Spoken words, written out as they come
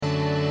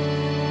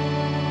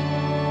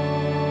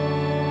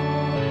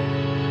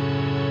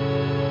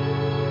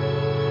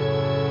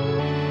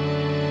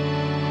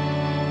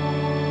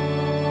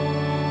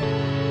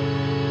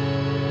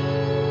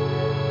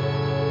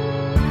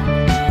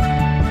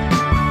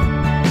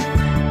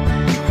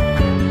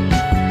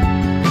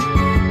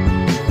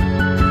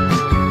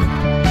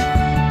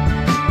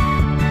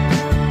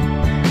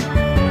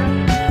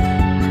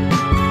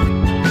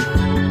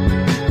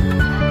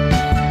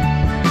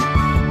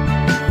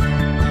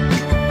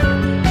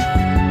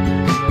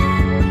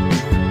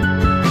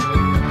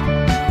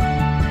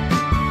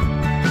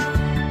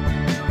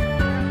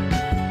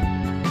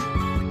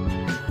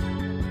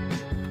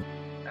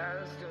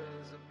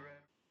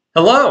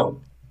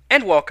Hello,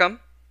 And welcome.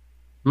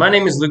 my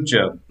name is Luke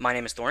Job, My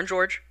name is Thorne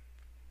George,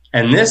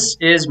 and this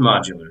is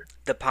Modular.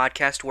 the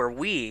podcast where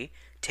we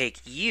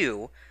take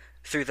you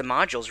through the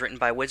modules written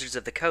by Wizards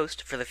of the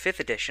Coast for the 5th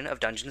edition of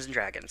Dungeons and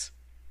Dragons.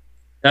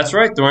 That's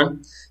right,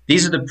 Thorn.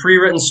 These are the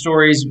pre-written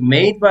stories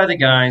made by the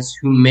guys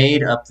who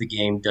made up the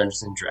game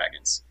Dungeons and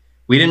Dragons.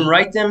 We didn't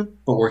write them,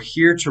 but we're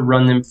here to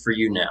run them for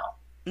you now.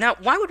 Now,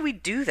 why would we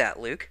do that,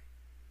 Luke?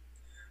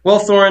 Well,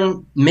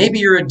 Thorn, maybe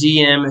you're a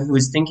DM who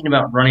is thinking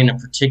about running a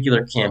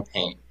particular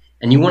campaign,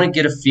 and you want to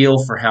get a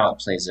feel for how it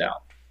plays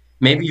out.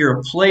 Maybe you're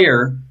a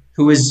player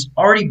who has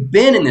already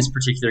been in this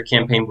particular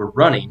campaign we're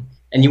running,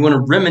 and you want to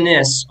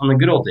reminisce on the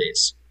good old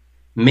days.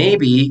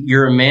 Maybe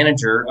you're a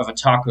manager of a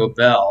Taco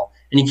Bell,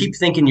 and you keep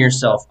thinking to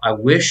yourself, I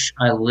wish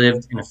I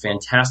lived in a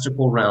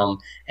fantastical realm,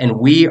 and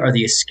we are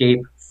the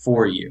escape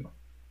for you.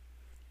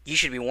 You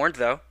should be warned,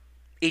 though.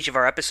 Each of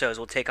our episodes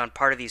will take on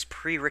part of these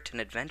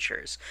pre-written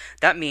adventures.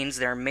 That means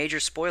there are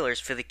major spoilers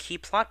for the key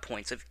plot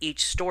points of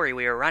each story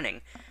we are running.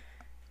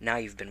 Now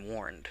you've been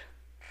warned.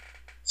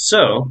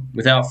 So,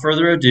 without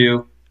further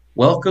ado,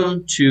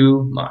 welcome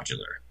to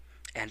Modular.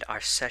 And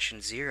our session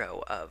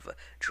 0 of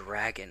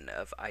Dragon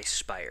of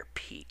Icespire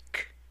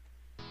Peak.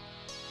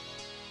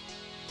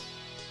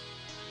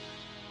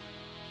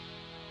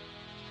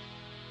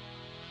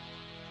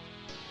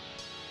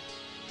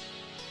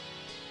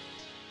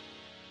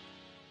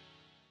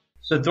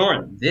 So,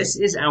 Thorn, this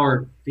is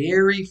our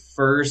very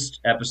first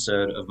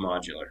episode of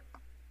Modular.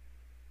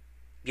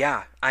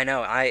 Yeah, I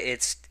know.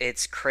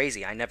 It's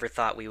crazy. I never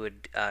thought we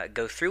would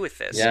go through with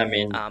this. Yeah, I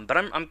mean, But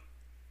I'm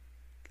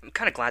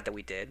kind of glad that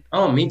we did.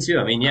 oh, me too.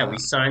 I mean, yeah, we Um,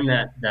 signed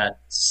that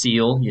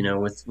seal,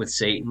 with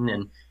Satan,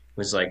 and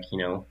was like,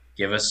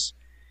 give us,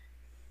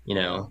 you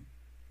know,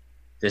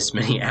 this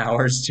many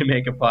hours to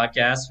make a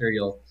podcast, or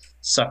you'll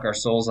suck our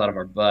souls out of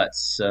our butts.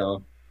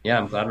 So, yeah,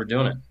 I'm glad we're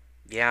doing it.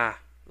 yeah.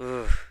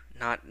 Ooh,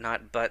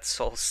 not butt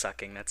soul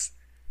sucking. That's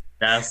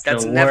the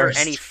That's never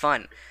any worst.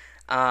 fun.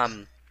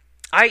 Um,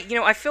 I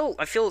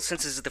feel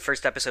since this is the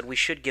first episode, we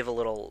should give a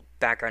little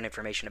background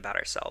information about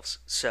ourselves.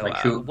 So, Like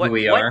who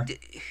we are.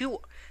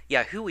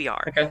 who we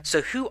are. Okay.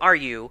 So, who are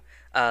you,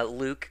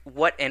 Luke?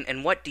 What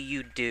and what do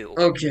you do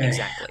Okay.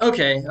 exactly?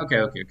 Okay.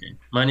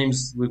 My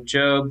name's Luke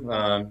Job.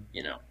 I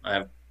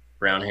have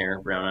brown hair,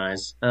 brown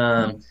eyes.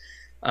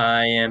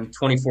 I am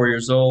 24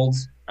 years old.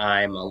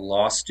 I'm a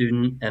law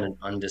student at an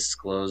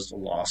undisclosed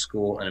law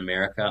school in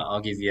America.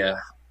 I'll give you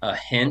a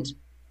hint.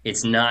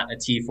 It's not a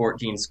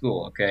T14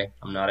 school, okay?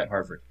 I'm not at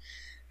Harvard.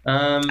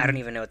 I don't Um,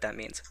 even know what that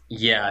means.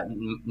 yeah,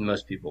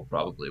 most people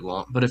probably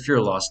won't, but if you're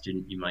a law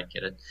student, you might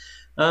get it.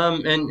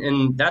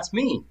 And that's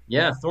me.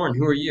 Yeah, Thorne,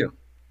 who are you?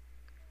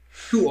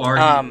 Who are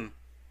you? Um,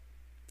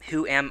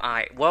 who am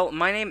I? Well,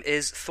 my name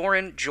is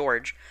Thorin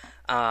George.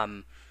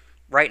 Um,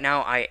 right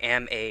now, I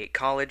am a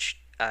college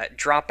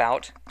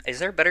dropout. Is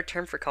there a better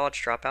term for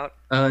college dropout?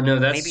 No,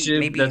 Maybe,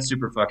 maybe, that's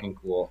super fucking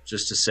cool.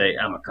 Just to say,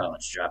 I'm a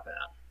college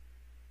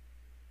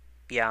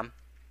yeah.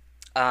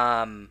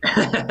 Um,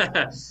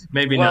 dropout.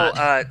 Maybe well,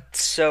 not.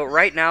 so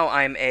right now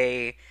I'm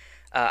a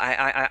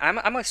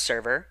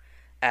server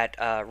at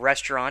a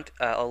restaurant,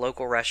 a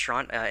local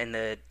restaurant in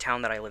the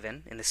town that I live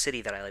in the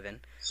city that I live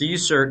in. So you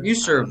serve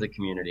the Um,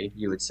 community,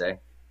 you would say.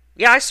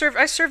 yeah, I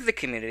serve the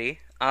community.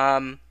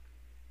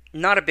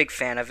 Not a big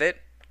fan of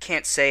it.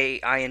 Can't say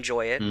I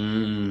enjoy it. But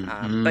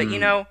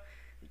Mm.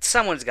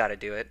 someone's got to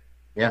do it.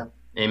 Yeah.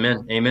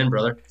 Amen,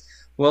 brother.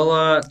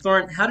 Well,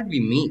 Thorne, how did we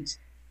meet?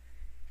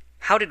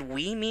 How did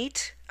we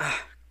meet?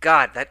 Ugh,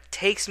 God, that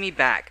takes me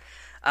back.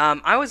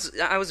 I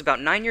was about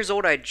 9 years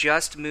old. I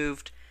just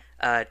moved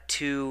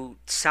to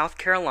South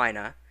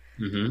Carolina,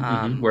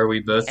 Where we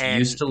both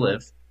used and to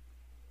live.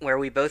 where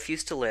we both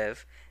used to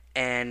live.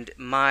 And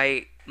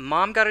my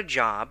mom got a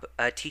job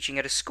teaching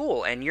at a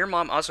school, and your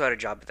mom also had a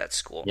job at that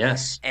school.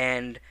 Yes.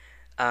 And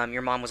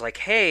your mom was like,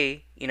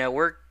 "Hey,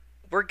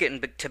 we're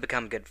getting to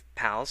become good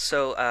pals.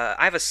 So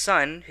I have a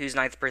son whose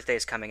ninth birthday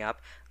is coming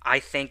up. I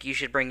think you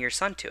should bring your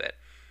son to it."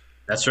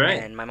 That's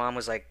right. And my mom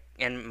was like,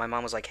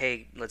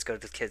 "Hey, let's go to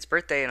this kid's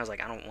birthday." And I was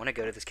like, "I don't want to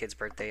go to this kid's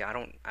birthday. I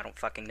don't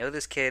fucking know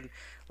this kid.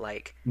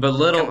 Like, But come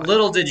little on."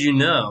 little did you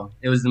know,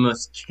 it was the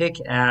most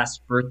kick-ass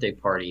birthday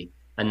party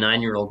a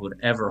 9-year-old would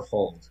ever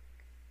hold.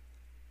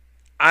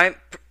 I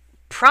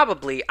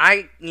probably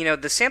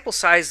the sample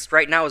size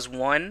right now is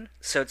 1,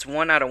 so it's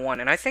 1 out of 1.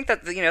 And I think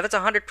that that's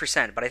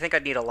 100%, but I think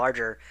I'd need a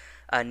larger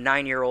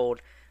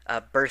 9-year-old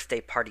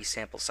birthday party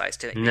sample size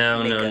to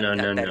No, make no, a, no, a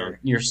no, no. better.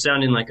 You're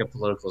sounding like a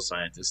political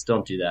scientist.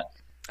 Don't do that.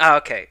 Oh,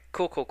 okay.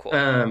 Cool, cool, cool.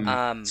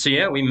 So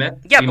yeah, we met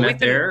Yeah, we but met we've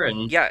been there,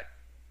 and yeah,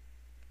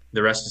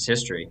 the rest is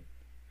history.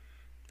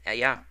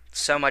 yeah,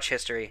 so much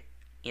history,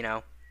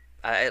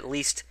 at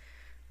least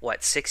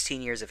what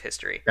 16 years of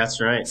history. That's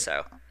right.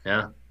 So,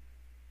 Yeah.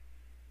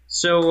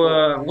 So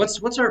cool.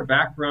 what's our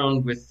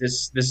background with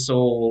this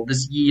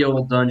ye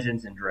old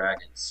Dungeons and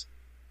Dragons?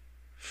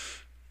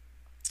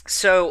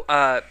 So,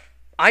 I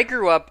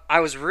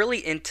was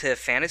really into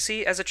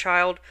fantasy as a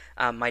child.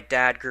 My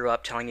dad grew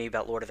up telling me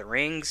about Lord of the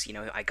Rings.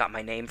 I got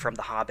my name from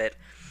The Hobbit.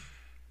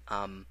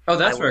 Oh, I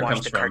that's would where it watch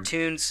comes the from.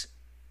 cartoons.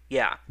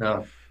 Yeah.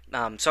 No.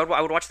 So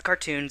I would watch the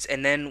cartoons,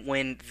 and then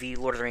when the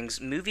Lord of the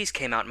Rings movies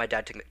came out, my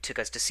dad took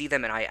us to see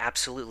them, and I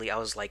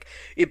was like,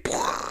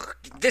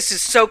 this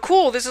is so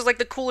cool. This is like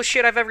the coolest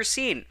shit I've ever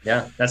seen.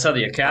 Yeah, that's how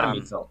the Academy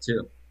Um, felt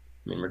too.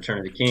 I mean, Return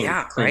of the King,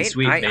 yeah, clean right.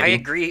 sweep, I baby.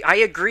 agree. I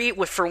agree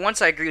with for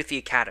once. I agree with the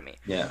Academy.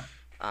 Yeah,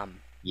 Um,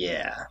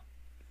 yeah.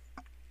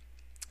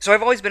 so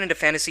I've always been into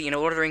fantasy.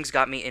 Lord of the Rings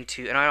got me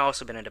into, and I've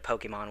also been into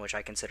Pokemon, which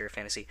I consider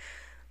fantasy.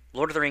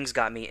 Lord of the Rings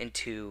got me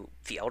into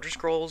the Elder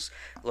Scrolls.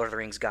 Lord of the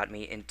Rings got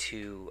me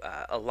into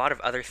a lot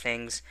of other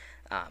things,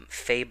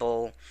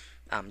 Fable,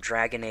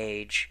 Dragon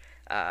Age.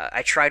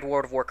 I tried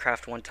World of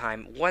Warcraft one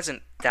time.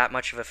 Wasn't that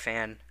much of a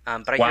fan,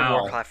 but I hear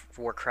Wow.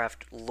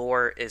 Warcraft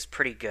lore is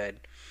pretty good.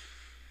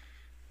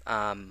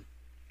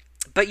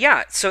 But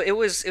yeah, so it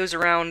was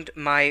around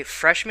my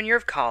freshman year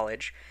of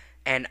college,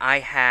 and I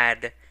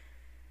had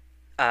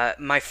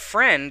my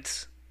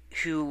friends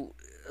who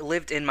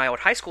lived in my old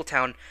high school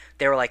town.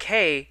 They were like,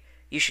 "Hey,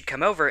 you should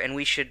come over and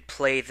we should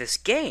play this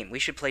game. We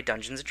should play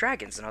Dungeons and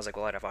Dragons." And I was like,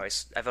 "Well,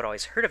 I've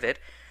always heard of it,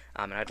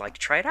 and I'd like to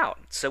try it out."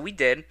 So we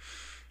did,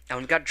 and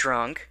we got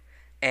drunk,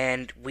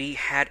 and we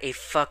had a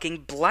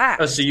fucking Oh, so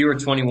blast. you were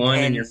 21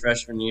 in your And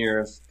freshman year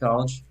of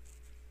college?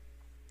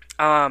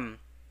 um,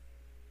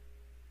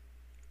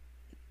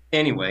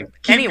 Anyway,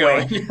 keep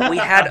anyway, going. we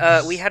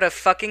had a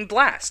fucking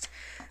blast.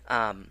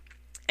 Um,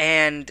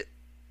 and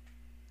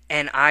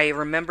And I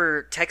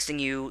remember texting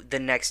you the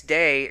next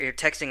day, or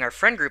texting our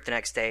friend group the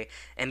next day,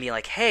 and be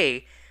like,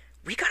 "Hey,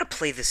 we gotta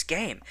play this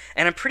game."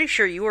 And I'm pretty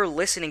sure you were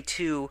listening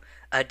to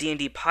a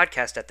D&D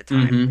podcast at the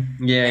time.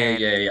 Yeah.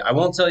 And I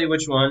won't tell you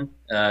which one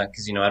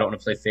because I don't want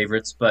to play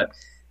favorites, but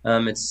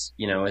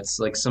it's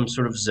like some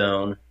sort of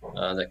zone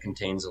that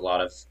contains a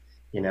lot of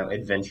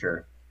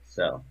adventure.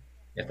 So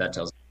if that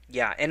tells.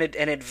 yeah, an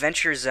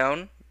adventure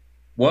zone.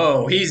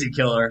 Whoa, easy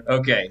killer.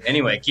 Okay.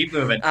 Anyway, keep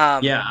moving.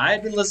 Um, Yeah, I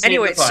had been listening to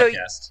anyway, the so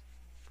podcast.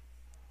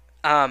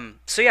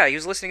 so yeah, he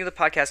was listening to the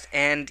podcast,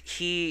 and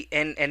he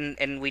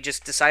and we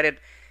just decided,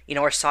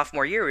 our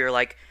sophomore year, we were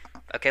like,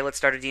 okay, let's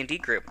start a D&D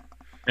group.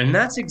 And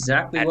that's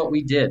exactly And what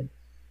we did.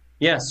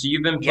 Yeah, so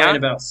you've been playing yeah,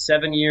 about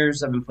 7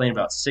 years. I've been playing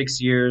about 6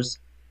 years.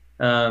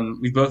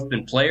 We've both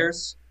been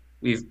players.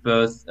 We've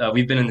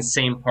been in the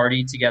same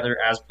party together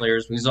as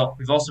players.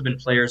 We've also been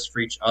players for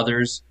each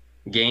other's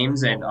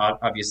games and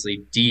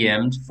obviously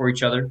DM'd for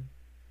each other.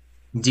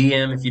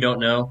 DM, if you don't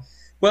know,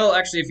 well,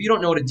 actually, if you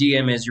don't know what a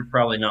DM is, you're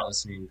probably not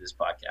listening to this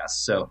podcast.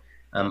 So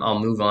I'll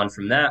move on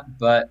from that.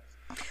 But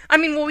I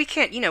mean, well, we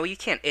can't, you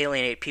can't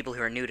alienate people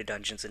who are new to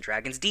Dungeons and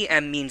Dragons.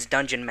 DM means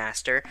Dungeon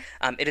Master.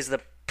 It is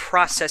the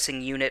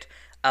processing unit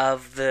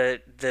of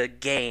the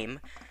game.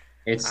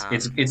 it's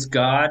it's Um, it's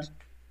God,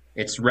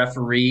 it's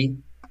referee,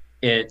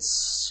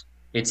 it's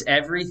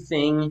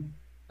everything.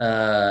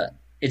 Uh,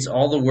 it's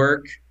all the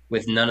work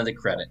with none of the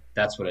credit.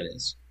 That's what it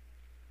is.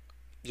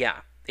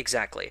 yeah,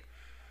 exactly.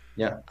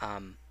 Yeah.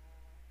 Um,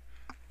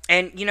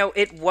 and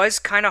it was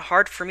kind of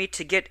hard for me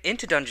to get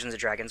into Dungeons and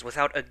Dragons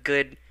without a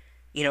good,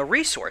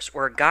 resource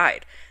or a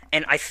guide.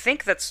 And I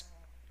think that's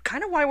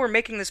kind of why we're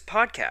making this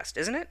podcast,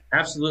 isn't it?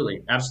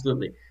 Absolutely,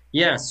 absolutely.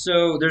 Yeah,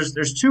 so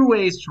there's two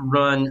ways to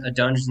run a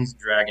Dungeons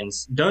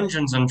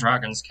and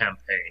Dragons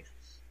campaign.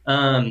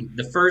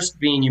 The first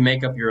being you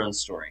make up your own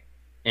story,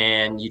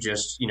 and you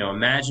just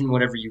imagine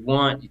whatever you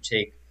want. You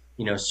take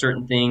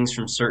certain things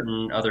from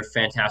certain other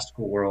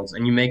fantastical worlds,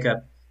 and you make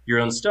up your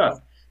own stuff.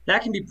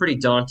 That can be pretty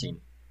daunting.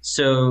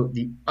 So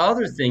the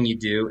other thing you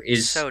do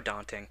is So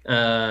daunting.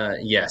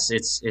 yes,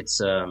 it's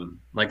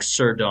like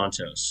Sir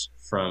Dantos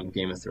from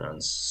Game of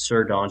Thrones.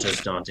 Sir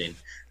Dantos daunting.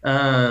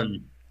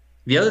 Um,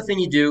 the other thing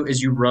you do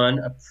is you run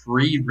a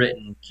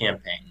pre-written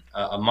campaign,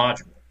 a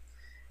module.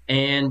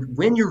 And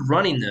when you're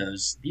running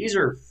those, these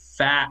are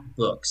fat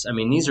books. I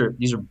mean, these are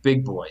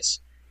big boys.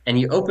 And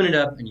you open it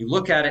up and you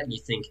look at it and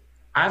you think,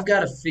 I've got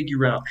to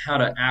figure out how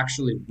to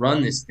actually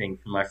run this thing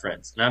for my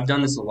friends. And I've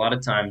done this a lot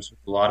of times with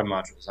a lot of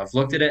modules. I've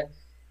looked at it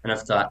and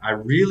I've thought, I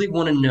really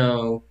want to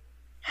know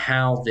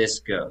how this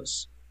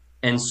goes.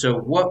 And so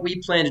what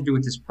we plan to do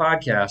with this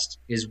podcast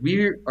is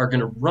we are going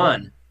to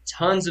run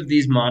tons of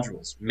these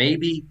modules,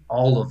 maybe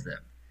all of them.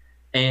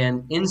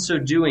 And in so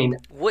doing,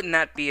 Wouldn't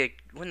that be a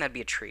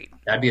treat?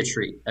 that'd be a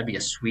treat. That'd be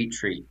a sweet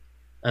treat.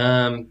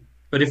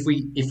 But if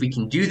we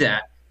can do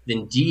that,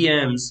 then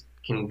DMs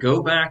can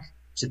go back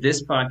to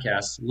this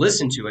podcast,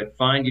 listen to it,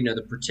 find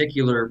the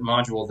particular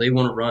module they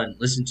want to run,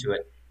 listen to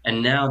it,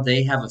 and now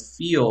they have a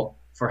feel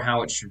for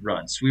how it should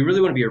run. So we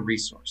really want to be a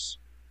resource.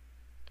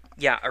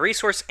 Yeah, a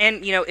resource,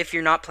 and if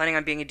you're not planning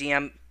on being a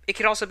DM, it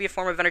could also be a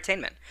form of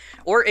entertainment,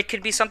 or it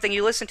could be something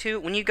you listen to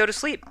when you go to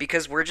sleep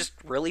because we're just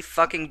really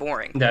fucking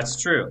boring. That's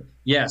true.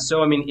 Yeah.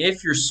 So I mean,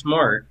 if you're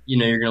smart,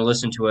 you're going to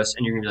listen to us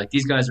and you're going to be like,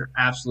 these guys are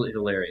absolutely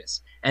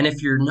hilarious. And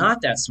if you're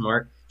not that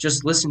smart,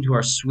 just listen to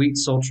our sweet,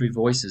 sultry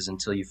voices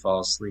until you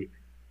fall asleep.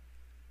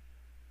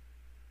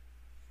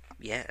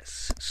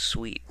 Yes,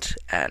 sweet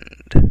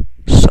and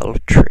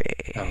sultry.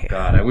 Oh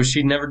God, I wish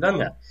he'd never done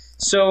that.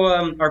 So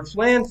our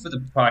plan for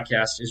the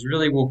podcast is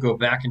really we'll go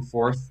back and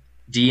forth,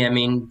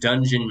 DMing,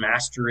 dungeon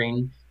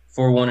mastering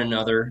for one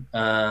another,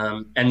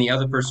 and the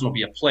other person will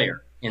be a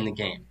player in the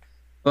game.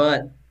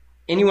 But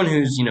anyone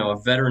who's a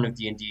veteran of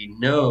D&D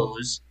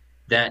knows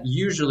that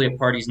usually a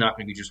party is not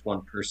going to be just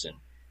one person.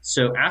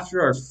 So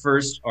after our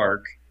first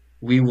arc,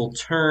 we will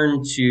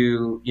turn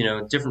to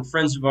different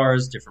friends of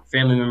ours, different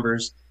family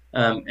members,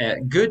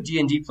 good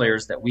D&D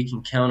players that we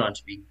can count on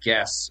to be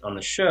guests on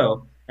the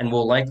show, and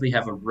we'll likely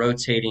have a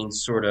rotating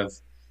sort of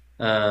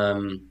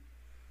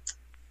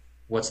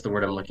what's the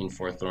word I'm looking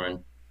for,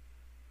 Thorin?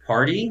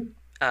 Party?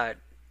 Uh,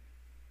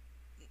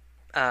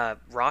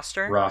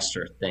 Roster?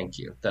 Roster. Thank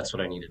you. That's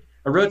what I needed.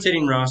 A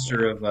rotating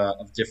roster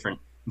of different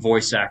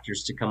voice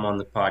actors to come on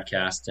the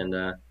podcast and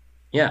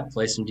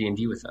play some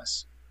D&D with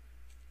us.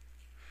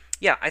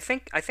 Yeah, I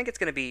think it's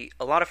going to be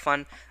a lot of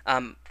fun.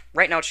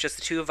 Right now, it's just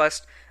the two of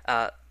us.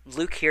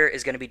 Luke here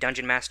is going to be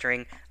dungeon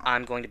mastering.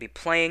 I'm going to be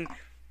playing.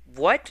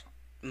 What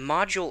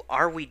module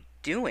are we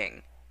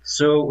doing?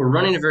 So we're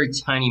running a very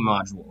tiny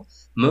module.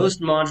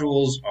 Most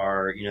modules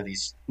are,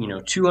 these,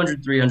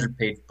 200, 300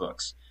 page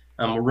books.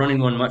 We're running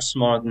one much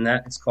smaller than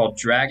that. It's called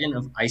Dragon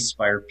of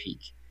Icespire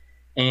Peak.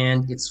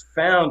 And it's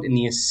found in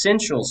the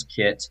Essentials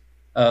kit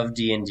of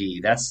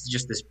D&D. That's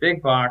just this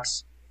big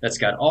box that's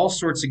got all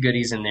sorts of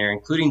goodies in there,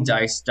 including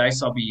dice.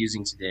 Dice I'll be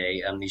using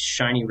today, these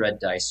shiny red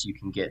dice you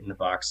can get in the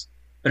box.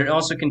 But it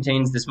also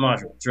contains this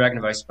module, Dragon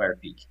of Icespire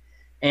Peak.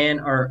 And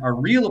our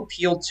real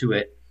appeal to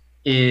it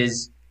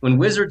is when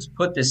Wizards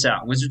put this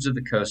out, Wizards of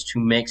the Coast, who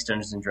makes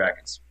Dungeons &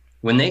 Dragons,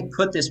 when they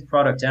put this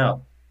product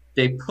out,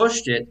 they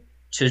pushed it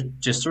to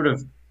just sort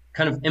of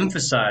kind of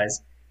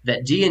emphasize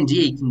that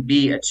D&D can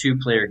be a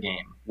two-player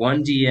game,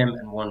 one DM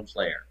and one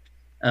player.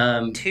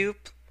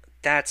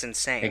 That's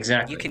insane.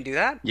 Exactly. You can do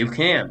that? You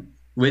can,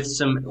 with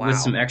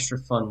some extra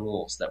fun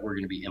rules that we're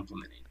going to be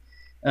implementing.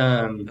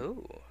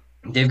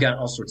 They've got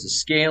all sorts of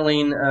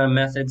scaling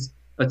methods,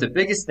 but the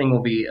biggest thing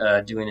we'll be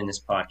doing in this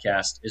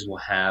podcast is we'll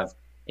have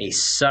a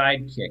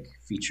sidekick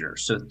feature.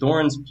 So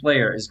Thorin's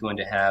player is going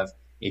to have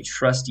a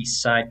trusty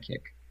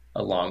sidekick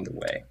along the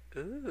way.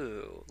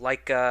 Ooh,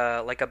 like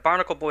a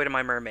Barnacle Boy to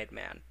my Mermaid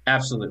Man.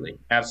 Absolutely,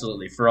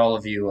 absolutely. For all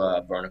of you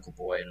Barnacle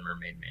Boy and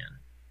Mermaid Man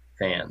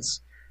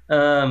fans.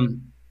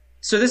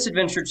 So this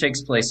adventure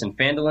takes place in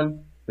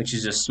Phandalin, which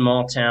is a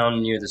small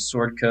town near the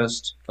Sword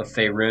Coast of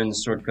Faerun, the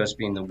Sword Coast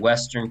being the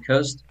western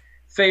coast,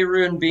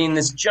 Faerun being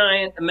this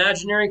giant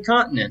imaginary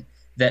continent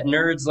that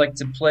nerds like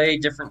to play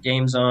different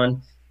games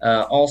on.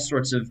 All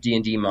sorts of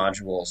D&D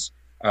modules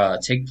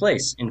take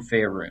place in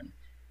Faerun.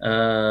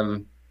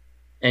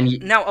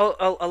 Now,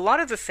 a lot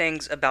of the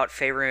things about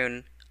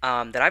Faerun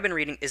that I've been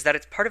reading is that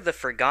it's part of the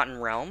Forgotten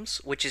Realms,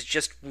 which is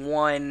just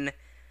one.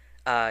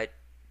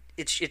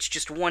 It's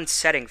just one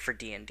setting for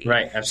D&D.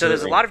 Right. Absolutely. So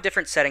there's a lot of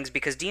different settings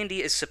because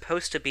D&D is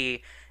supposed to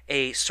be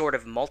a sort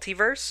of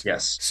multiverse.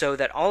 Yes. So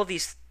that all of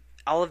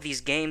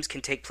these games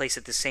can take place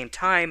at the same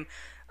time,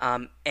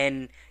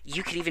 and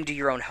you can even do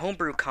your own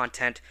homebrew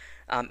content.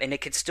 And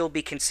it could still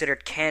be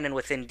considered canon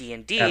within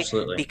D&D.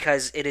 Absolutely.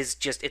 Because it is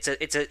just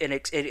an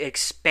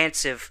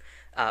expansive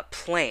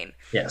plane.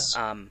 Yes.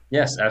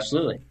 Yes,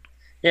 absolutely.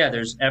 Yeah,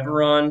 there's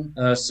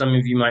Eberron. Some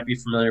of you might be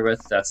familiar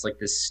with. That's like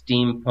this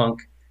steampunk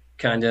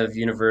kind of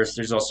universe.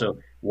 There's also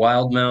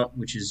Wildemount,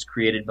 which is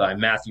created by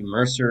Matthew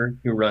Mercer,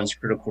 who runs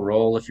Critical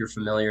Role, if you're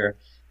familiar.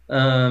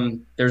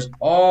 There's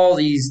all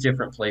these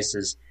different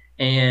places,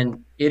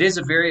 and it is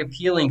a very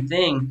appealing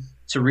thing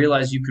to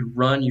realize you could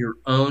run your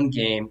own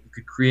game, you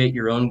could create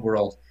your own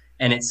world,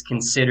 and it's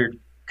considered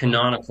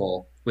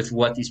canonical with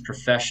what these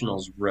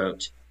professionals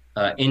wrote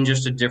in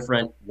just a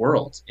different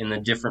world, in a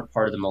different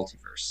part of the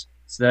multiverse.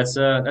 So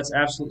that's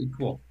absolutely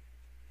cool.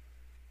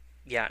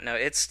 Yeah, no,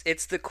 it's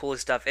the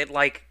coolest stuff. It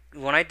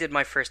when I did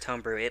my first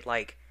homebrew, it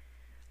like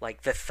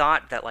the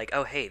thought that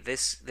oh hey,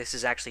 this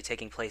is actually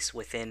taking place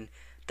within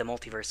the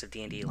multiverse of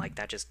D&D,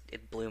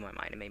 it blew my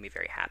mind. It made me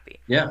very happy.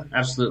 Yeah,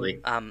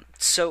 absolutely.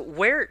 So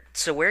where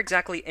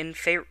exactly in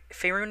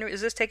Faerun is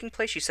this taking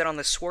place? You said on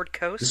the Sword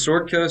Coast? The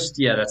Sword Coast,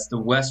 yeah, that's the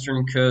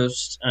western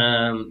coast.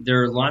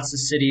 There are lots of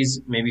cities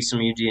maybe some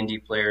of you D&D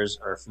players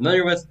are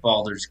familiar with,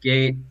 Baldur's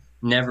Gate,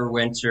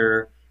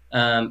 Neverwinter,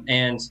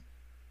 and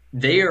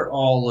they are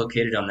all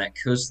located on that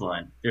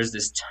coastline. There's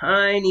this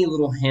tiny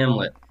little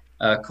hamlet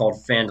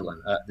called Phandalin,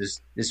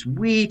 this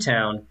wee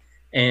town,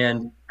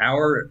 and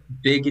our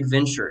big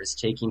adventure is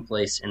taking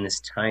place in this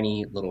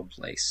tiny little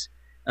place.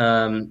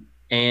 And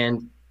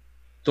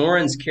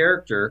Thorin's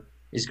character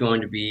is going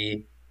to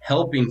be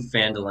helping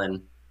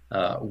Phandalin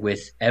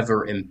with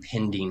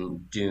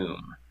ever-impending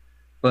doom.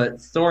 But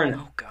Thorin...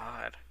 Oh,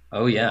 God.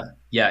 Oh, yeah.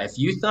 Yeah, if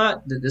you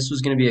thought that this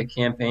was going to be a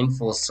campaign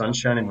full of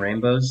sunshine and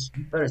rainbows,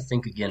 you better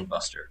think again,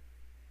 Buster.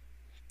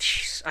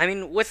 Jeez. I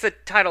mean, with a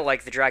title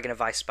like The Dragon of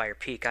Icespire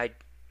Peak,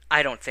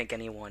 I don't think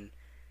anyone...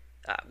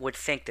 would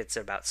think it's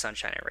about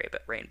sunshine and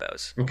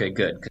rainbows. Okay,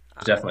 good. 'Cause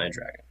it's definitely a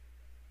dragon.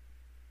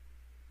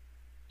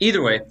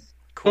 Either way,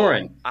 cool.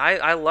 Thorin.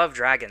 I love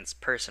dragons,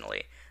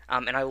 personally.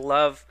 And I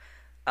love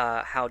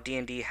how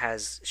D&D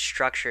has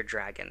structured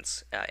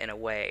dragons in a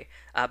way.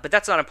 But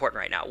that's not important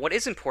right now. What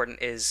is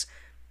important is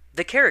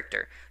the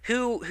character.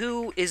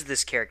 Who is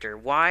this character?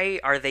 Why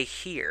are they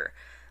here?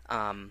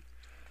 Um,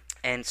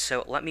 and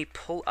so let me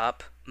pull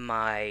up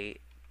my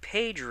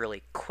page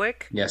really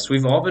quick. Yes,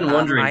 we've all been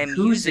wondering I am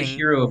who's the using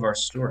hero of our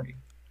story.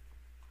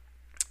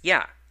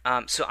 Yeah.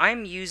 So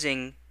I'm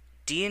using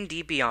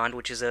D&D Beyond,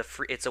 which is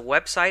it's a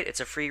website. It's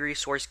a free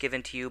resource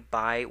given to you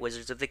by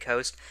Wizards of the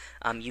Coast.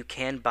 You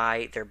can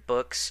buy their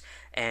books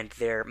and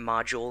their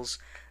modules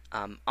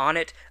on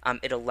it.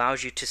 It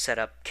allows you to set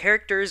up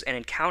characters and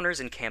encounters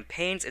and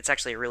campaigns. It's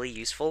actually a really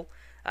useful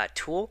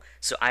tool.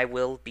 So I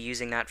will be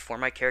using that for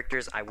my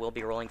characters. I will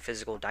be rolling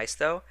physical dice,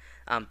 though.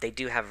 They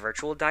do have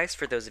virtual dice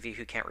for those of you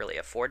who can't really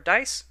afford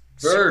dice.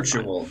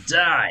 Virtual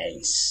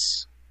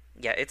dice.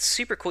 Yeah, it's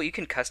super cool. You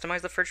can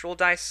customize the virtual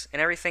dice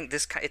and everything.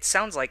 It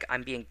sounds like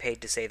I'm being paid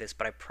to say this,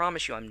 but I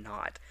promise you I'm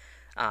not.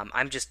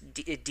 I'm just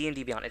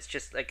D&D Beyond. It's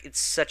just like it's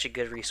such a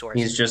good resource.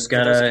 He's just for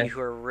got those of you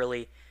who are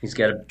really he's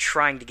got a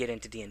trying to get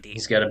into D&D.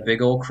 he's got a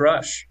big old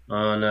crush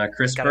on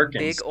Chris Got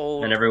Perkins a big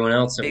old, and everyone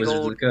else at big Wizards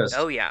old, of the Coast.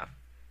 Oh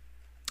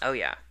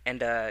yeah,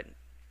 and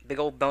big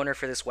old boner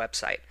for this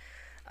website.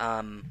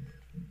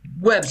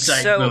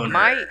 Website so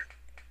boner.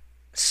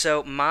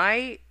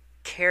 my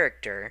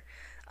character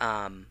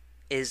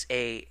is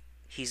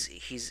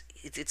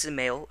it's a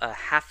male, a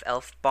half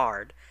elf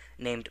bard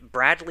named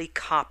Bradley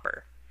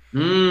Copper.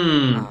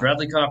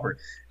 Bradley Copper.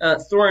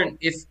 Thorin,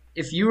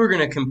 if you were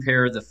going to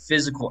compare the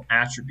physical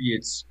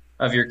attributes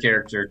of your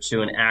character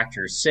to an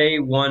actor, say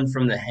one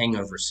from the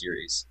Hangover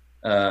series,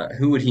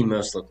 who would he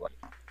most look like?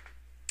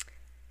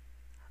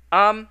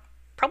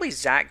 Probably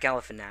Zach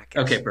Galifianakis.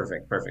 Okay,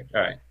 perfect.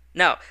 All right.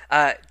 No,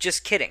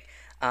 just kidding.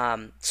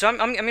 So I'm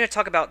going to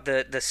talk about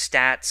the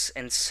stats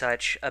and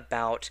such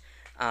about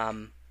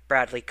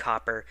Bradley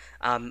Copper.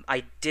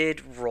 I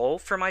did roll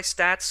for my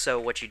stats, so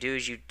what you do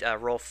is you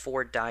roll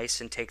 4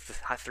 dice and take the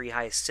 3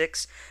 highest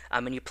 6,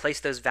 and you place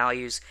those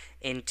values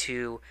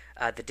into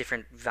the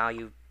different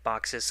value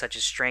boxes such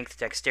as strength,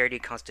 dexterity,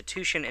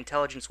 constitution,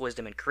 intelligence,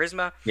 wisdom, and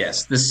charisma.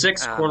 Yes, the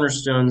 6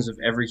 cornerstones of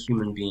every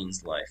human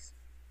being's life.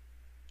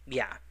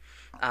 Yeah.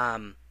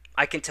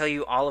 I can tell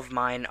you all of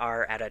mine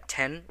are at a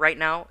 10 right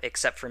now,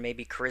 except for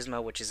maybe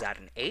charisma, which is at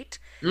an 8.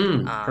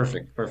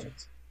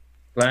 Perfect.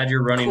 Glad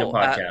you're running cool.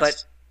 a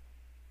podcast.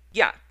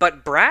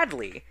 But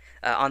Bradley,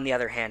 on the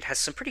other hand, has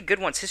some pretty good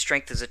ones. His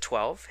strength is a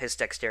 12, his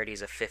dexterity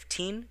is a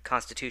 15,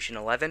 constitution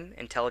 11,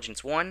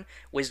 intelligence 1,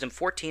 wisdom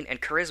 14, and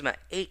charisma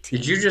 18.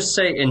 Did you just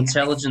say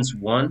intelligence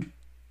 1?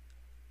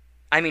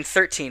 I mean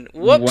 13.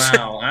 Whoops.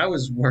 Wow, I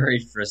was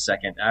worried for a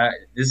second.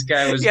 This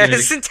guy was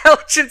his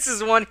intelligence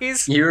is 1.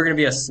 You were going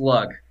to be a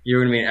slug. You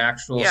were going to be an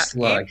actual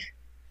slug.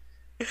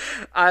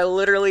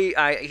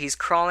 He's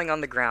crawling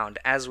on the ground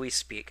as we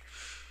speak.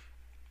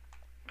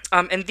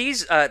 And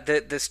these,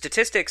 the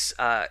statistics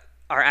are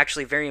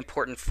actually very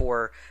important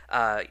for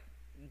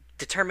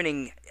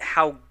determining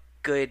how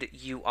good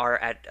you are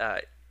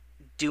at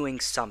doing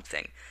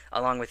something,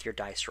 along with your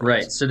dice rolls.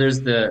 Right. So there's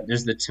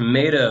the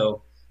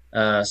tomato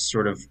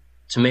sort of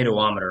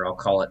tomatometer, I'll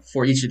call it,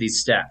 for each of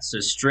these stats. So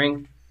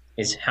strength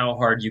is how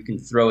hard you can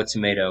throw a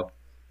tomato.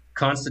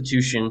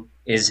 Constitution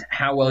is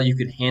how well you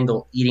could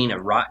handle eating a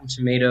rotten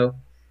tomato.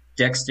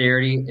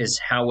 Dexterity is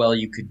how well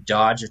you could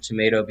dodge a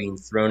tomato being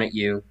thrown at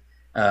you.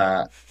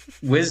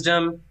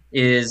 Intelligence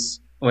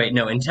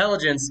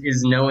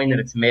is knowing that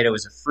a tomato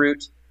is a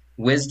fruit.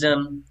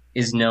 Wisdom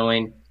is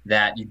knowing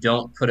that you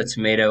don't put a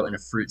tomato in a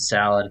fruit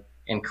salad.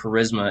 And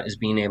charisma is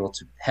being able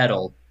to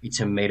peddle a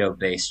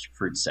tomato-based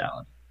fruit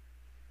salad.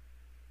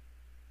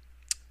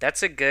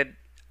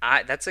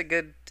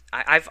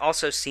 I've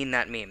also seen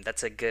that meme.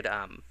 That's a good.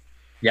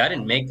 Yeah, I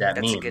didn't make that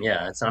meme.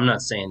 I'm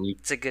not saying you.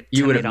 It's a good.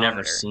 You would have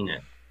never seen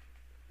it.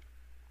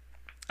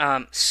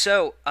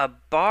 So a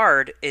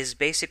bard is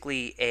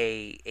basically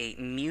a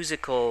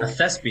musical, a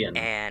thespian,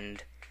 an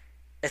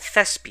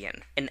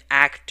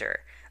actor,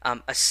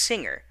 a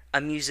singer, a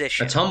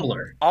musician, a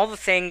tumbler, all the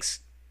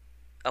things.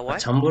 A what? A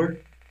tumbler?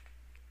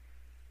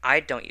 I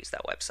don't use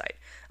that website.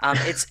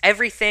 It's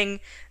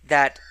everything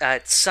that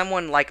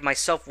someone like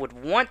myself would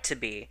want to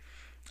be,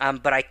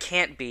 but I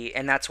can't be,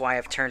 and that's why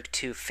I've turned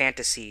to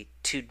fantasy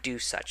to do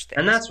such things.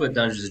 And that's what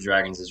Dungeons &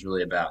 Dragons is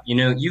really about. You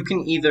know, you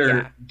can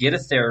either get a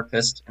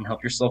therapist and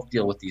help yourself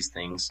deal with these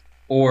things,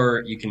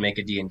 or you can make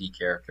a D&D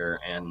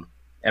character and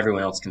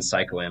everyone else can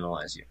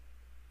psychoanalyze you.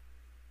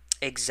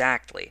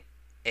 Exactly.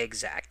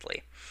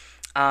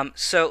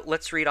 So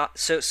let's read off.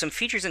 So some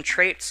features and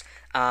traits.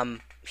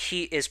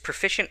 He is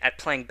proficient at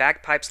playing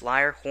bagpipes,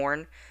 lyre,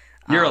 horn.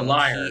 You're a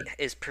liar.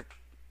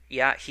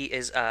 He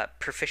is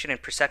proficient in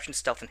perception,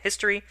 stealth, and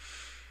history.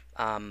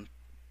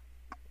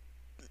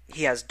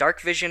 He has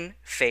dark vision,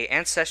 fey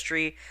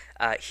ancestry.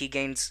 He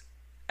is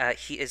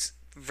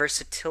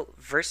versatile.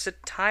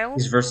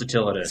 He's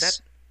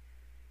versatilitus.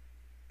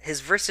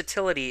 His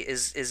versatility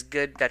is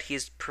good. That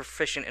he's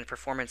proficient in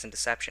performance and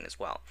deception as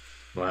well.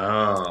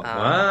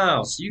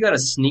 Wow. So you got a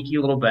sneaky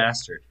little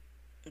bastard.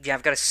 Yeah,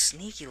 I've got a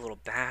sneaky little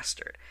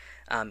bastard.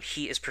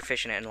 He is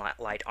proficient in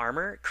light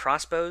armor,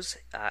 crossbows,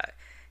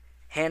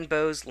 hand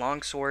bows,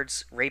 long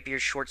swords,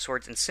 rapiers, short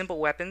swords, and simple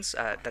weapons.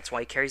 That's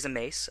why he carries a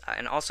mace,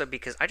 and also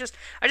because I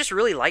just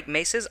really like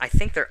maces. I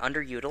think they're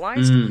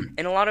underutilized Mm.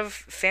 in a lot of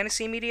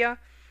fantasy media.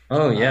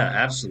 Oh yeah, Um,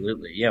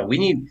 absolutely. Yeah, we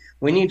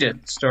need to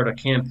start a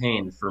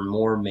campaign for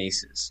more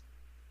maces.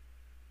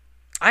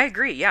 I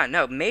agree. Yeah,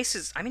 no,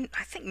 maces. I mean,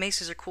 I think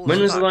maces are cool as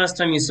When was the fuck. last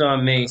time you saw a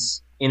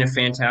mace in a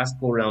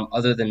fantastical realm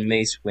other than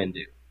Mace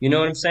Windu? You know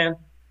what I'm saying?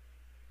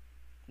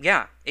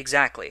 Yeah,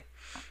 exactly.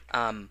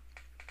 Um,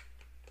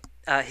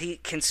 he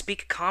can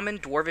speak Common,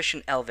 Dwarvish,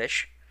 and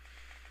Elvish.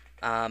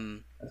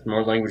 Um, That's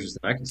more languages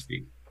than I can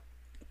speak.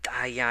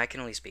 yeah, I can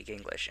only speak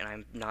English, and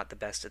I'm not the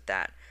best at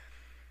that.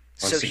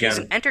 So Once he's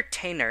an again,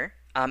 entertainer,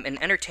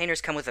 and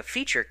entertainers come with a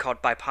feature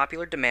called By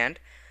Popular Demand.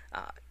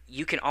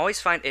 You can always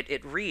find it.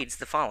 It reads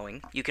the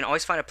following: You can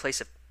always find a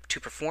place to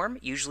perform,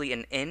 usually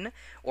an inn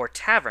or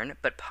tavern,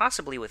 but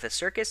possibly with a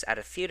circus, at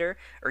a theater,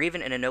 or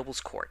even in a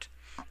noble's court.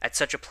 At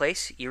such a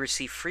place, you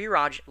receive free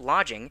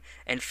lodging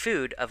and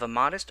food of a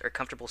modest or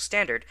comfortable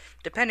standard,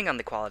 depending on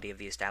the quality of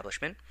the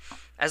establishment,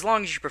 as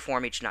long as you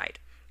perform each night.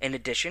 In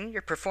addition,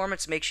 your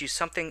performance makes you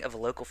something of a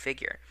local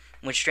figure.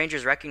 When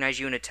strangers recognize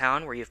you in a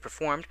town where you've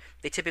performed,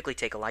 they typically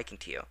take a liking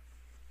to you.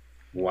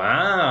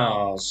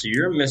 wow. So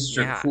you're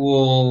Mr. Yeah,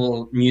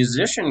 Cool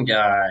musician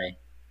guy.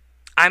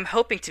 I'm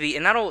hoping to be,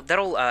 and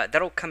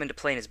that'll come into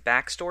play in his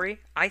backstory.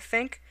 I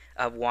think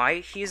why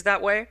he's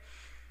that way.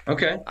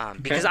 Okay.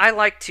 Because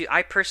Okay.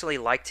 I personally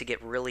like to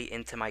get really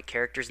into my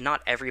characters.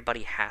 Not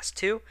everybody has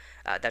to.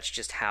 That's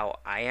just how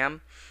I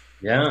am.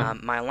 Yeah.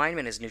 My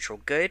alignment is neutral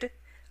good.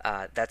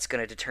 That's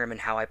going to determine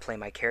how I play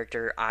my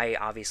character. I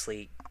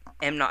obviously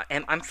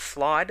I'm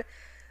flawed,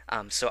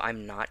 so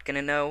I'm not going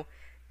to know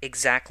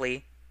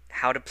exactly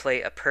how to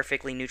play a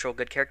perfectly neutral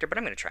good character, but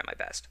I'm going to try my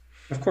best.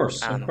 Of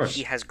course. Of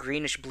He course. has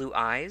greenish blue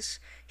eyes.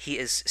 He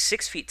is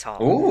 6 feet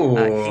tall.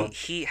 Ooh.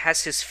 He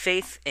has his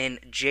faith in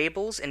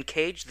Jables and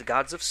Cage, the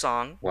gods of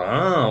song.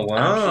 Wow.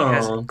 He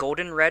has Wow.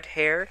 golden red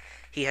hair.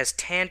 He has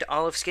tanned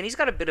olive skin. He's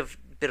got a bit of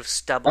Oh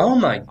stubble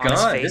my on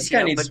his God. This face, you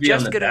guy know, needs but to be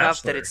on just The good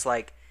enough that Bachelor. it's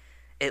like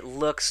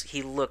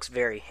he looks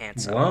very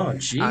handsome. Wow.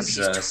 He's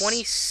Jesus.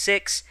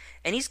 26,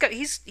 and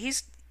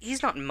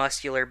he's not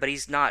muscular, but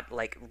he's not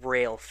like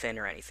rail thin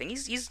or anything.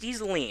 He's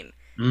lean.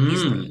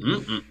 He's Mm, lean.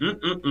 mm, mm, mm,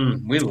 mm,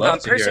 mm. We love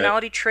to hear it.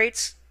 Personality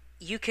traits.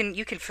 You can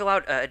fill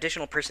out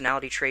additional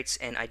personality traits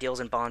and ideals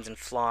and bonds and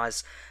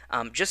flaws,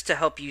 just to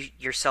help you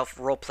yourself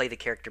role play the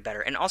character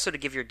better, and also to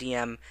give your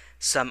DM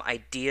some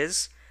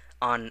ideas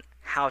on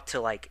how to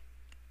like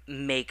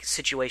make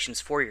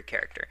situations for your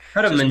character.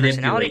 How to So his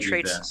personality manipulate you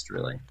traits, best,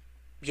 really.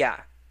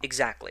 yeah,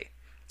 exactly.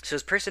 So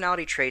his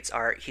personality traits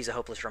are: he's a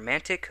hopeless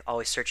romantic,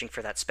 always searching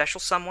for that special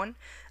someone.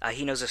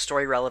 He knows a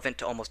story relevant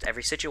to almost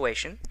every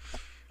situation.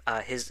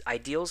 His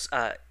ideals: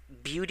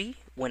 beauty.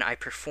 When I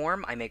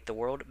perform, I make the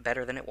world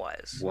better than it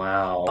was.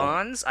 Wow.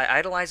 Bonds. I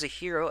idolize a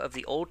hero of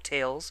the old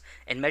tales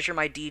and measure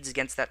my deeds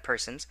against that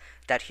person's.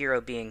 That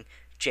hero being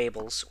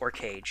Jables or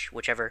Cage,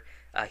 whichever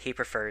he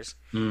prefers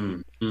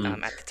Mm,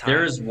 mm. at the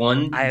There time. is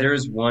one I there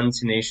is one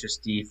Tenacious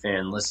D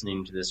fan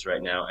listening to this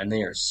right now, and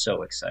they are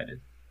so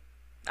excited.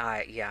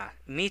 Yeah,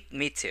 me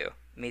too.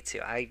 Me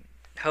too. I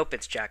hope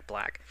it's Jack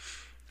Black.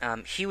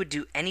 He would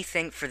do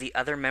anything for the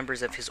other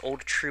members of his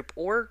old troop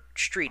or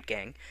street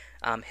gang.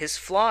 His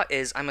flaw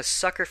is: I'm a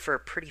sucker for a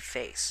pretty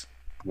face.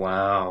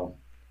 Wow.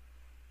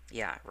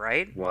 Yeah,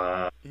 right?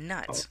 Wow.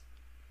 Nuts.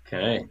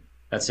 Okay.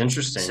 That's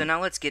So interesting. now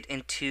let's get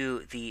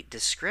into the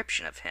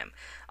description of him.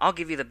 I'll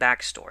give you the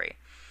backstory.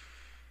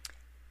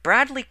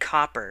 Bradley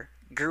Copper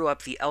grew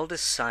up the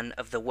eldest son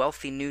of the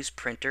wealthy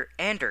newsprinter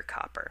Ander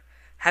Copper.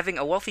 Having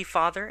a wealthy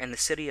father in the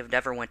city of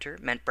Neverwinter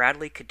meant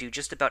Bradley could do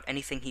just about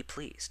anything he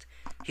pleased.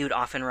 He would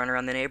often run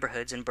around the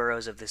neighborhoods and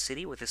boroughs of the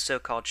city with his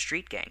so-called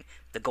street gang,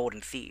 the Golden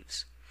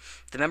Thieves.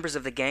 The members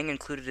of the gang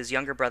included his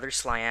younger brother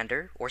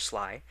Slyander, or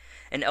Sly,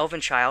 an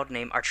elven child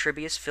named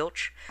Artribius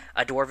Filch,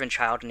 a dwarven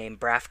child named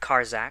Brath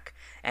Karzak,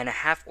 and a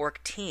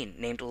half-orc teen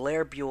named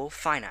Lairbuel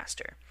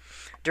Finaster.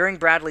 During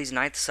Bradley's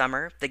ninth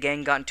summer, the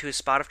gang got into a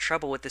spot of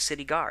trouble with the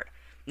city guard.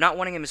 Not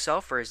wanting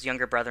himself or his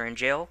younger brother in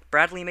jail,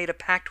 Bradley made a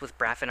pact with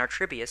Braff and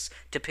Artribius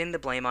to pin the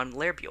blame on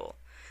Lairbuel.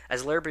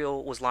 As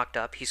Lairbuel was locked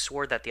up, he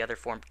swore that the other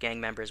formed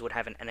gang members would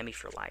have an enemy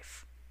for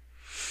life.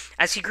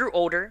 As he grew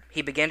older,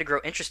 he began to grow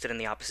interested in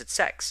the opposite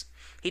sex.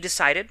 He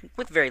decided,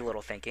 with very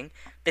little thinking,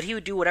 that he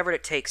would do whatever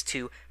it takes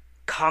to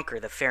conquer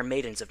the fair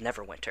maidens of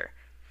Neverwinter.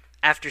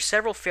 After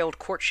several failed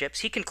courtships,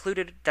 he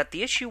concluded that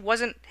the issue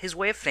wasn't his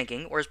way of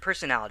thinking or his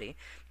personality,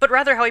 but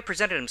rather how he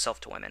presented himself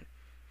to women.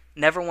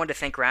 Never one to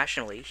think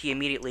rationally, he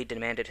immediately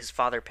demanded his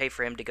father pay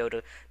for him to go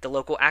to the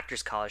local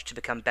actors' college to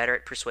become better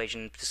at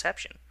persuasion and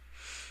deception.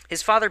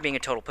 His father being a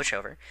total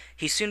pushover,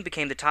 he soon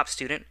became the top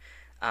student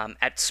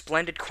at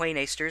splendid Quain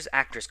Aster's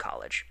Actors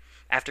College.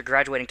 After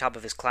graduating top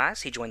of his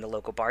class, he joined the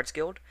local Bards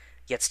Guild,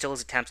 yet still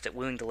his attempts at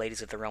wooing the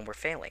ladies of the realm were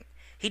failing.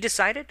 He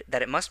decided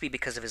that it must be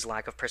because of his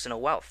lack of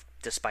personal wealth,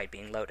 despite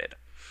being loaded.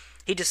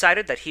 He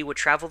decided that he would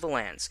travel the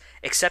lands,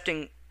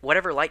 accepting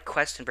whatever light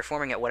quest and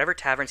performing at whatever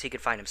taverns he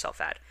could find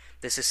himself at.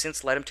 This has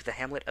since led him to the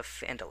hamlet of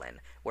Phandalin,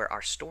 where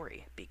our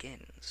story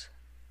begins.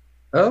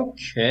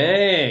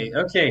 Okay.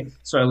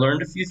 So I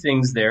learned a few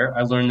things there.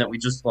 I learned that we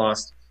just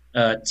lost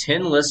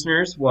 10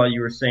 listeners while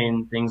you were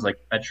saying things like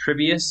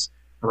Atrebius,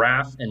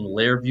 Braff, and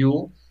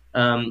Lairbuel.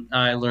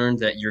 I learned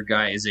that your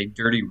guy is a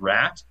dirty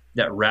rat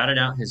that ratted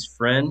out his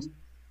friend.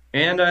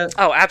 And,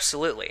 Oh,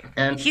 absolutely.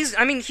 and He's.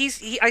 I mean,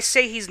 I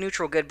say he's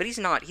neutral good, but he's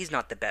not. He's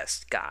not the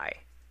best guy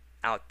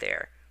out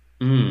there.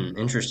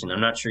 Interesting. I'm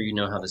not sure you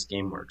know how this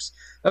game works.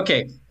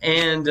 Okay,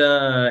 and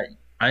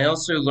I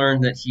also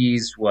learned that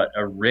he's what,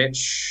 a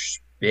rich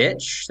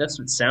bitch? That's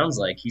what it sounds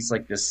like. He's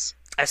like this.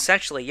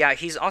 Essentially, yeah.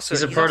 He's also.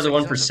 He's a part of the He's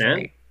one also percent.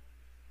 very.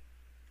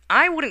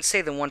 I wouldn't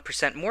say the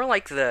 1%. More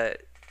like the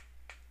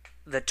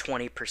That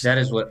 20%.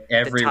 is what The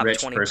every top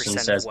rich twenty person percent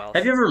of says. Have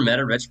wealth. you ever met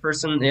a rich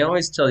person? They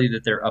always tell you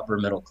that they're upper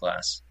middle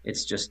class.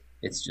 It's just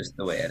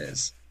the way it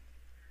is.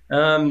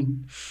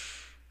 Um,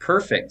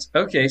 Perfect.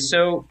 Okay,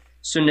 so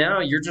now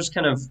you're just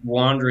kind of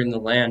wandering the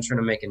land trying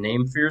to make a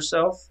name for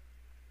yourself.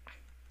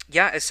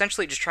 Yeah,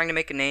 essentially just trying to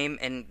make a name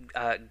and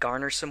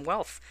garner some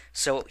wealth,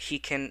 so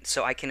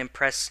I can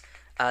impress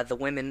the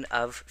women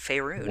of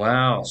Faerun.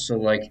 Wow. So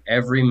like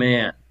every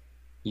man,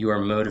 you are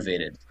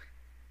motivated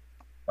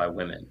by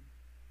women.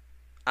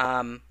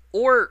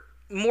 Or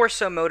more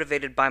so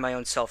motivated by my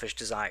own selfish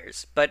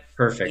desires, but you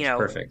Perfect, know,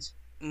 perfect.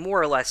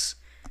 more or less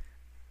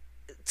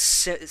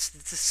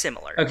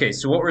similar. Okay,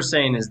 so what we're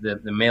saying is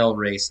that the male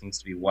race needs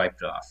to be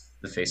wiped off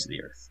the face of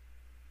the earth.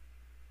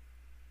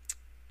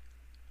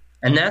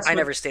 And I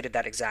never stated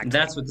that that's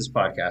exactly. what this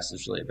podcast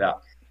is really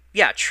about.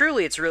 Yeah,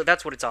 truly, it's real.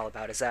 That's what it's all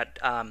about. Is that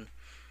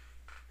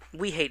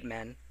we hate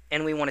men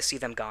and we want to see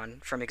them gone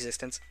from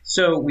existence.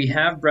 So we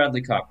have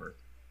Bradley Copper,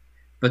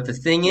 but the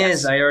thing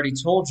is, Yes. I already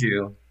told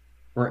you,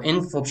 we're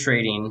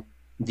infiltrating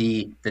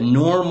the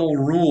normal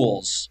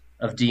rules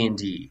of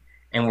D&D,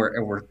 and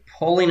we're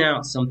pulling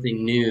out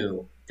something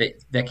new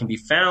that can be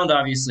found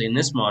obviously in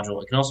this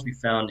module. It can also be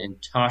found in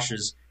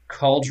Tasha's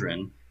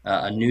Cauldron,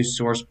 a new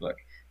source book.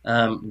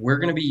 We're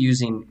going to be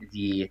using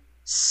the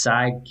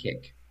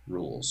sidekick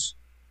rules.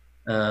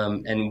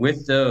 And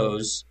with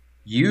those,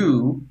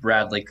 you,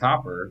 Bradley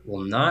Copper,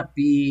 will not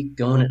be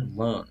going it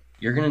alone.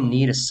 You're going to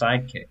need a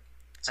sidekick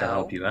to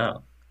help Oh, you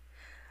out.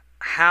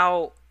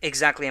 how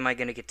exactly am I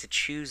going to get to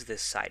choose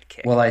this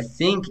sidekick? Well, I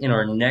think in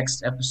our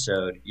next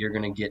episode, you're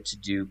going to get to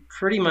do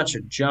pretty much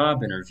a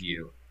job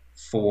interview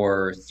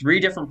for three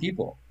different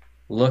people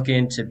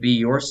looking to be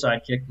your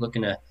sidekick,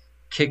 looking to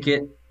kick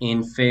it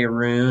in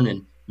Faerun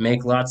and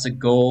make lots of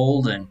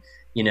gold and,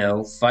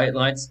 fight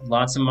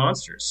lots of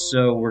monsters.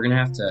 So we're going to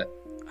have to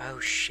Oh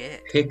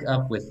shit. pick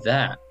up with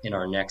that in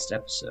our next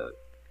episode.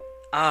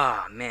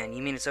 Ah, man,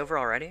 you mean it's over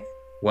already?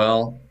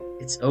 Well,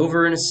 it's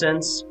over in a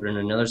sense, but in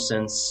another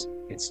sense,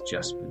 it's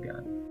just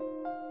begun.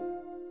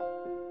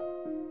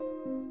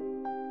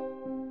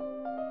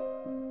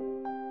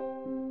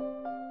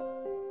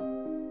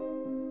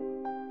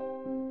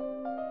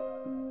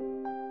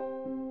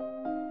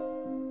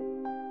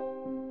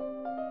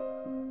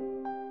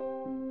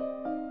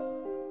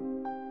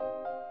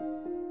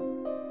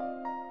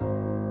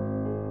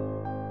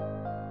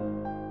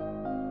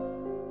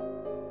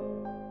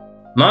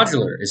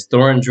 Modular is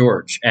Thorin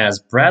George as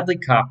Bradley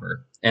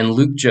Copper and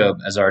Luke Job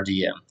as our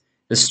DM.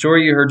 The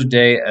story you heard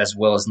today, as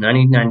well as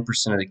 99%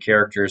 of the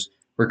characters,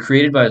 were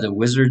created by the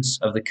Wizards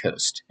of the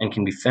Coast and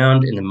can be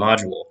found in the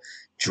module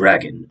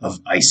Dragon of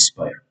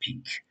Icespire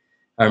Peak.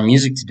 Our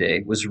music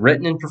today was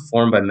written and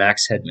performed by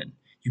Max Hedman.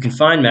 You can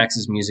find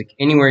Max's music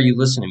anywhere you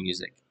listen to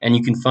music, and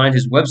you can find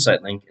his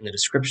website link in the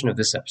description of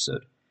this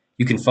episode.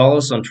 You can follow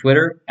us on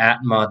Twitter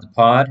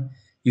 @ModThePod.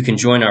 You can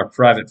join our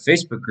private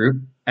Facebook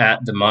group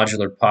at the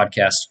Modular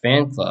Podcast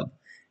Fan Club.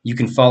 You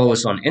can follow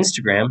us on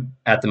Instagram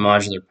at the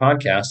Modular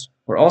Podcast.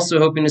 We're also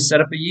hoping to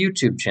set up a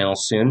YouTube channel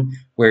soon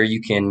where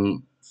you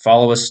can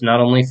follow us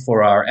not only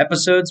for our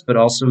episodes, but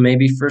also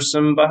maybe for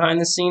some behind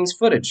the scenes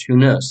footage. Who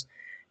knows?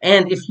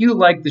 And if you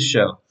like the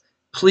show,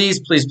 please,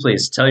 please,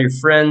 please tell your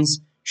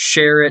friends,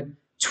 share it,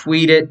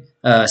 tweet it,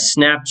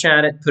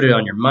 Snapchat it, put it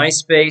on your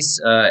MySpace,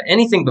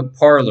 anything but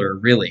Parler,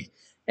 really.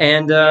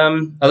 And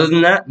other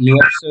than that, new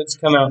episodes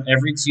come out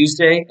every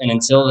Tuesday. And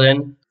until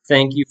then,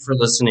 thank you for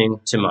listening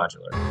to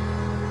Modular.